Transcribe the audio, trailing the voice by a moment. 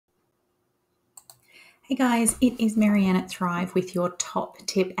Hey guys, it is Marianne at Thrive with your top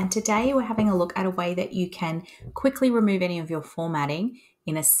tip, and today we're having a look at a way that you can quickly remove any of your formatting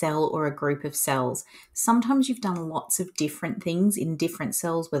in a cell or a group of cells. Sometimes you've done lots of different things in different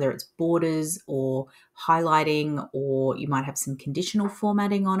cells, whether it's borders or highlighting, or you might have some conditional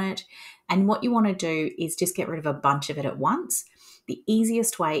formatting on it. And what you want to do is just get rid of a bunch of it at once. The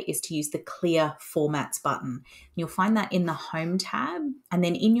easiest way is to use the clear formats button. You'll find that in the home tab, and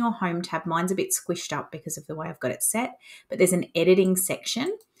then in your home tab, mine's a bit squished up because of the way I've got it set, but there's an editing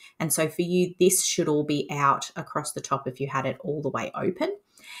section. And so for you, this should all be out across the top if you had it all the way open.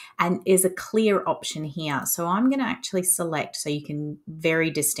 And there's a clear option here. So I'm going to actually select, so you can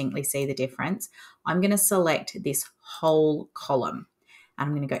very distinctly see the difference. I'm going to select this whole column. And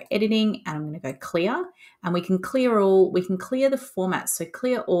I'm going to go editing and I'm going to go clear, and we can clear all, we can clear the formats. So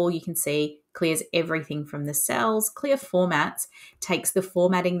clear all, you can see, clears everything from the cells. Clear formats takes the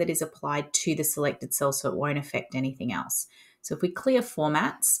formatting that is applied to the selected cell, so it won't affect anything else. So if we clear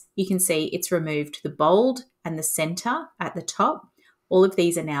formats, you can see it's removed the bold and the center at the top. All of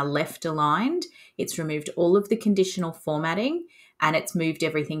these are now left aligned. It's removed all of the conditional formatting, and it's moved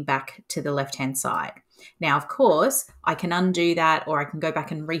everything back to the left-hand side. Now, of course, I can undo that, or I can go back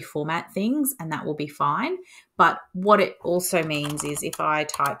and reformat things, and that will be fine. But what it also means is if I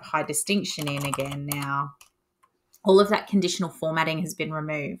type high distinction in again now, all of that conditional formatting has been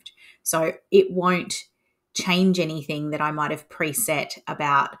removed. So it won't change anything that I might have preset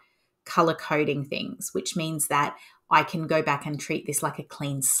about color coding things, which means that I can go back and treat this like a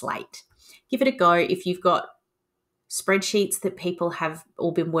clean slate. Give it a go. If you've got spreadsheets that people have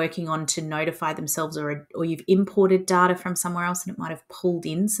all been working on to notify themselves, or you've imported data from somewhere else and it might have pulled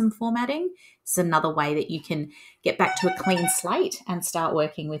in some formatting, it's another way that you can get back to a clean slate and start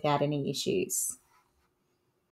working without any issues.